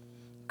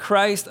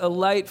 Christ, a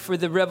light for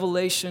the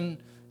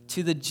revelation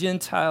to the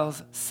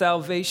Gentiles,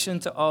 salvation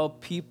to all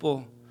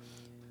people.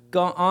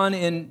 Go on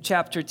in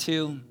chapter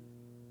 2.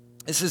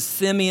 This is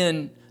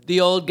Simeon, the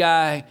old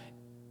guy,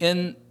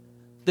 in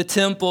the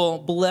temple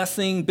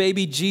blessing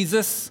baby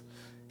Jesus.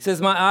 He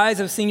says, "My eyes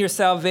have seen your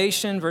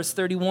salvation," verse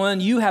 31.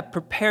 "You have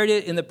prepared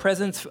it in the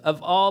presence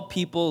of all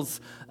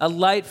peoples, a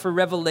light for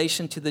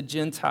revelation to the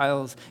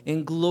Gentiles,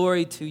 and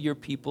glory to your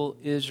people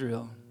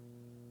Israel."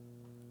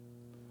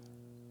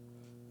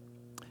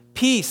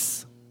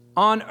 Peace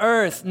on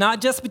earth,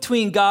 not just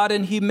between God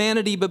and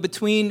humanity, but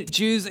between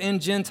Jews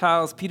and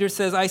Gentiles. Peter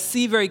says, I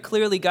see very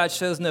clearly God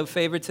shows no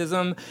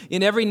favoritism.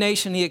 In every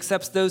nation, he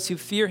accepts those who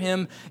fear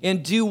him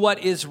and do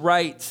what is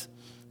right.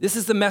 This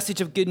is the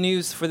message of good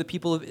news for the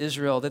people of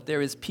Israel, that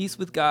there is peace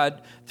with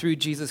God through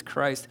Jesus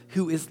Christ,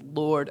 who is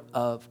Lord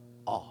of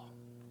all.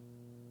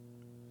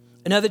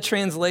 Another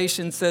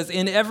translation says,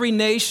 in every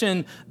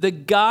nation, the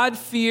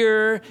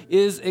God-fearer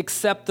is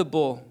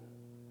acceptable.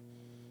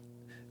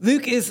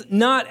 Luke is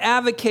not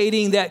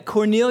advocating that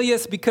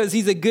Cornelius, because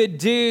he's a good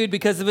dude,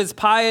 because of his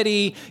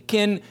piety,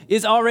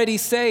 is already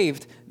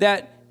saved,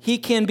 that he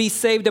can be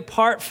saved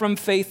apart from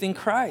faith in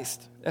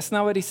Christ. That's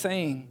not what he's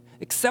saying.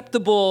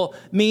 Acceptable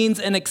means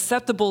an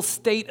acceptable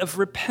state of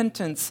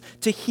repentance,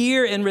 to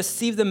hear and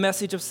receive the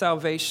message of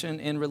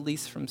salvation and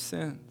release from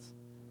sins.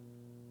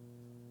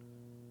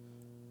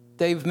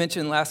 Dave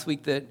mentioned last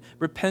week that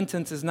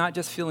repentance is not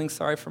just feeling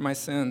sorry for my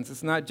sins.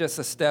 It's not just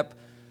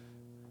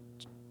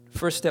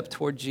first step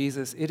toward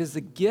Jesus. It is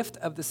the gift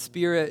of the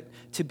Spirit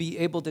to be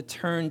able to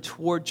turn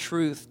toward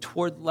truth,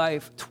 toward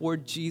life,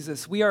 toward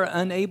Jesus. We are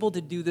unable to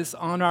do this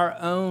on our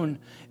own,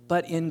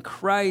 but in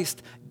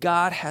Christ,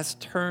 God has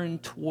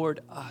turned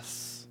toward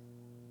us.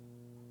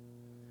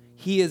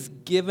 He has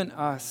given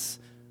us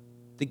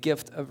the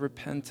gift of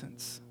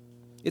repentance.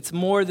 It's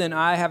more than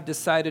I have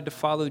decided to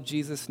follow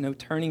Jesus. No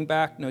turning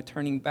back, no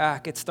turning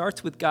back. It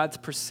starts with God's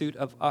pursuit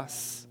of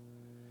us.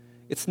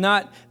 It's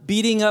not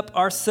beating up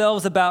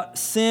ourselves about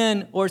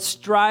sin or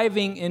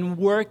striving and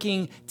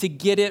working to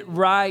get it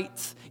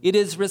right. It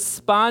is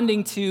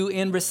responding to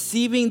and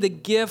receiving the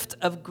gift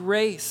of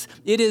grace.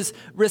 It is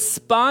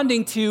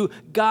responding to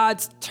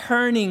God's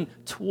turning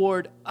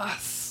toward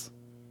us.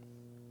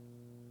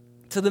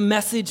 So the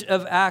message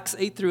of Acts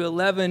 8 through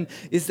 11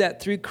 is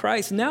that through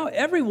Christ, now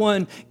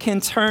everyone can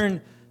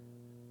turn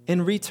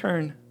and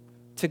return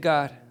to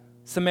God.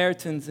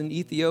 Samaritans and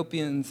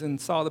Ethiopians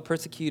and Saul the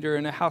persecutor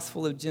and a house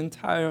full of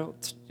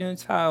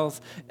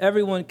Gentiles,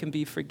 everyone can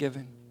be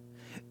forgiven.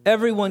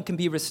 Everyone can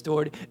be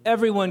restored.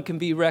 Everyone can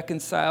be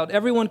reconciled.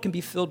 Everyone can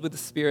be filled with the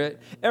Spirit.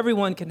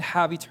 Everyone can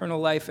have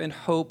eternal life and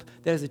hope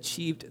that is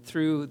achieved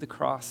through the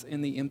cross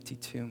and the empty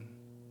tomb.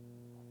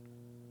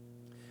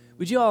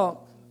 Would you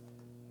all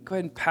go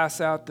ahead and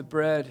pass out the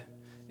bread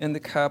and the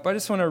cup? I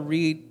just want to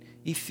read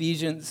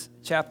Ephesians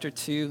chapter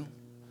 2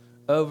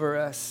 over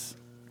us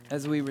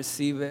as we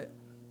receive it.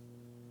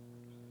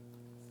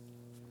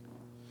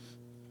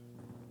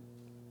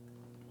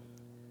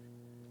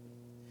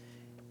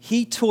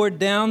 He tore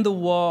down the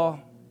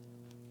wall.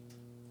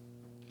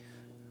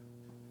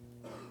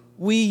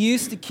 We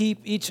used to keep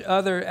each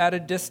other at a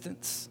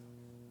distance.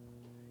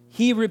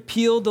 He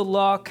repealed the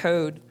law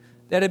code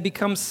that had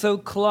become so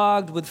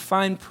clogged with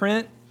fine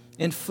print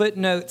and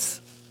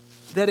footnotes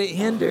that it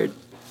hindered.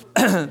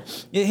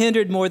 It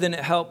hindered more than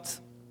it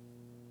helped.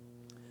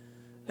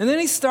 And then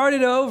he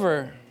started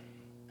over.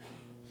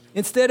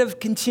 Instead of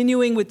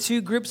continuing with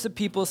two groups of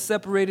people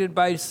separated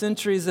by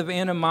centuries of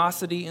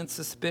animosity and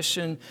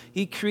suspicion,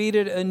 he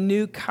created a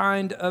new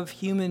kind of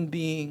human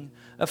being,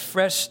 a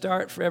fresh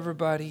start for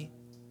everybody.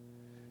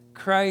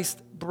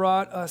 Christ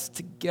brought us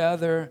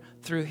together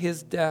through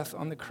his death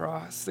on the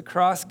cross. The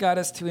cross got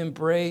us to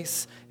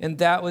embrace, and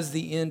that was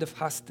the end of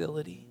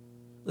hostility.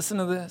 Listen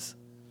to this.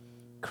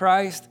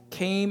 Christ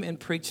came and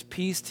preached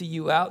peace to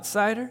you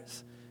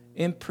outsiders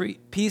and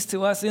peace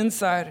to us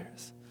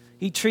insiders.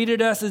 He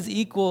treated us as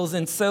equals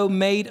and so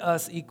made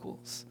us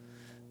equals.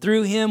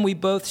 Through him, we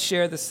both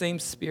share the same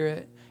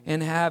Spirit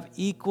and have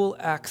equal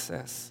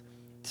access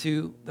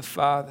to the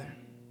Father.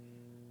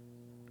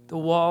 The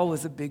wall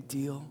was a big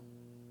deal.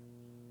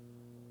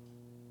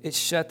 It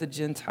shut the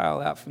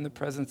Gentile out from the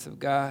presence of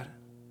God.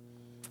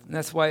 And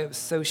that's why it was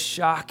so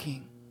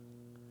shocking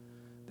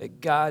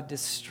that God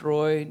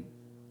destroyed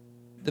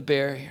the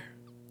barrier.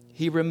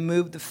 He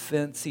removed the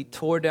fence. He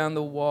tore down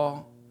the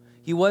wall.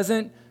 He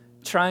wasn't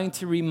trying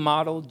to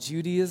remodel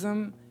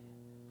Judaism.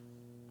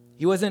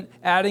 He wasn't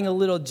adding a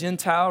little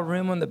Gentile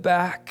room on the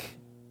back.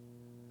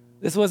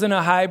 This wasn't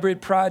a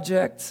hybrid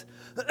project.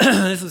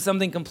 This was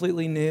something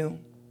completely new.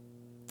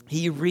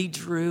 He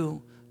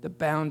redrew the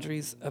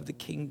boundaries of the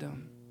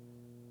kingdom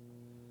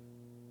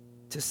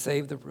to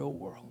save the real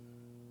world.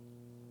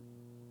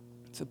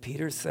 So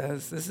Peter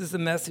says, this is the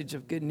message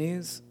of good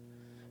news,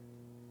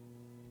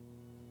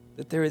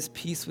 that there is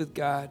peace with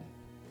God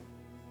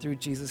through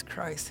Jesus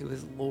Christ, who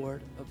is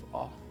Lord of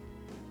all.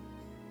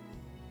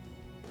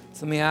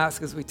 So let me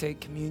ask as we take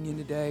communion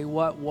today,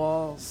 what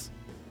walls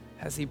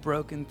has he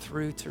broken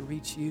through to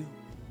reach you?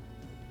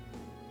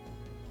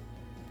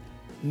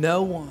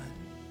 No one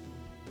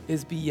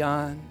is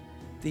beyond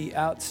the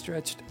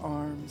outstretched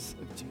arms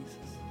of Jesus.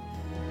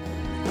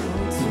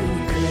 Oh,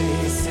 to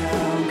grace,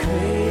 how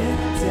great